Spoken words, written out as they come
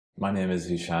My name is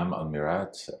Hisham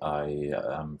Almiraat. I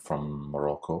am from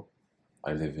Morocco.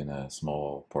 I live in a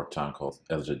small port town called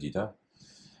El Jadida,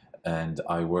 and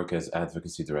I work as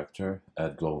advocacy director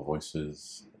at Global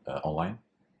Voices Online.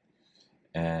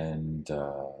 And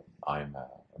I'm a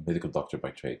medical doctor by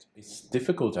trade. It's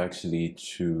difficult actually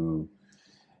to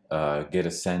get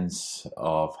a sense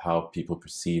of how people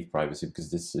perceive privacy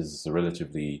because this is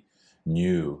relatively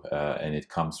new and it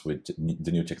comes with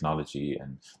the new technology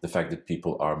and the fact that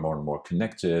people are more and more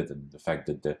connected and the fact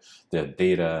that their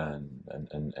data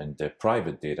and their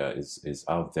private data is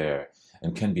out there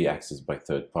and can be accessed by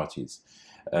third parties.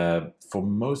 For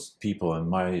most people,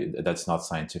 and that's not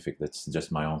scientific, that's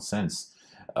just my own sense,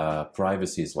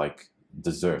 privacy is like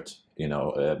dessert.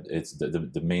 It's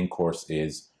the main course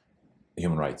is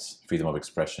human rights, freedom of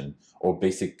expression, or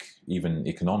basic even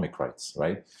economic rights,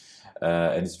 right?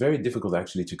 And it's very difficult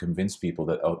actually to convince people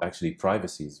that actually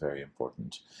privacy is very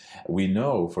important. We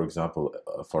know, for example,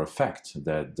 for a fact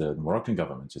that the Moroccan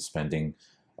government is spending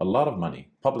a lot of money,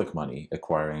 public money,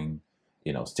 acquiring,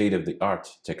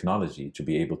 state-of-the-art technology to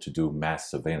be able to do mass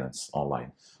surveillance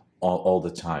online all the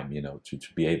time,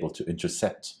 to be able to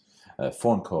intercept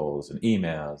phone calls and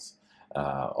emails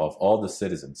of all the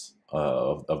citizens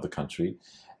of the country.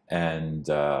 And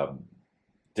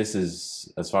this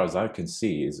is, as far as I can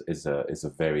see, is a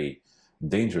very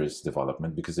dangerous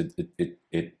development because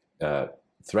it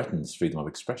threatens freedom of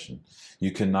expression.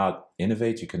 You cannot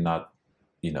innovate, you cannot,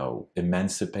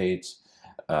 emancipate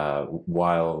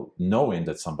while knowing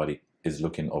that somebody is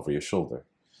looking over your shoulder.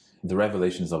 The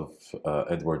revelations of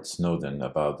Edward Snowden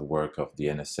about the work of the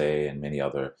NSA and many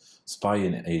other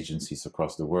spying agencies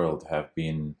across the world have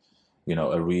been,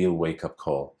 a real wake-up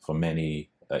call for many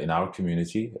in our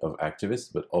community of activists,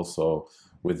 but also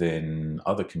within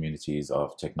other communities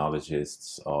of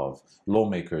technologists, of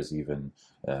lawmakers even.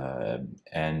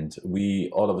 And we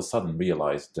all of a sudden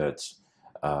realized that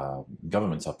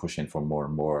governments are pushing for more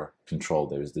and more control.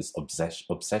 There is this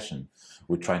obsession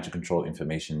with trying to control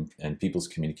information and people's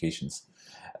communications.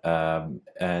 I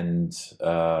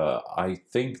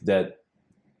think that,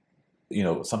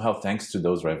 somehow thanks to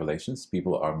those revelations,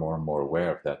 people are more and more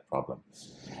aware of that problem.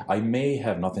 I may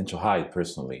have nothing to hide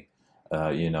personally.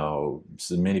 So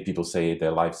many people say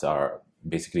their lives are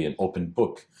basically an open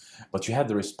book, but you have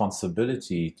the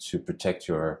responsibility to protect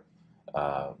the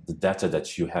data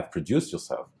that you have produced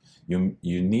yourself.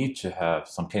 You need to have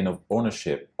some kind of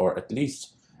ownership, or at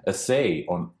least a say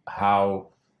on how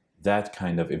that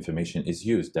kind of information is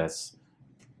used. That's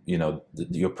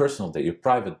your personal data, your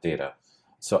private data.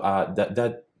 So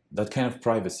that kind of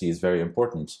privacy is very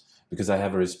important because I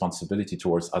have a responsibility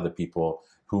towards other people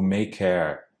who may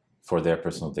care for their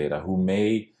personal data, who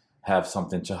may have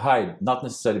something to hide, not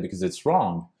necessarily because it's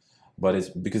wrong, but it's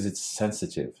because it's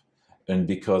sensitive and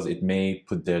because it may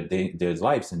put their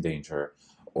lives in danger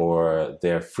or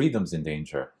their freedoms in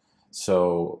danger.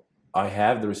 So I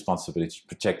have the responsibility to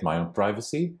protect my own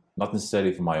privacy, not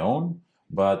necessarily for my own,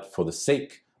 but for the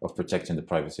sake of protecting the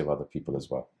privacy of other people as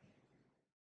well.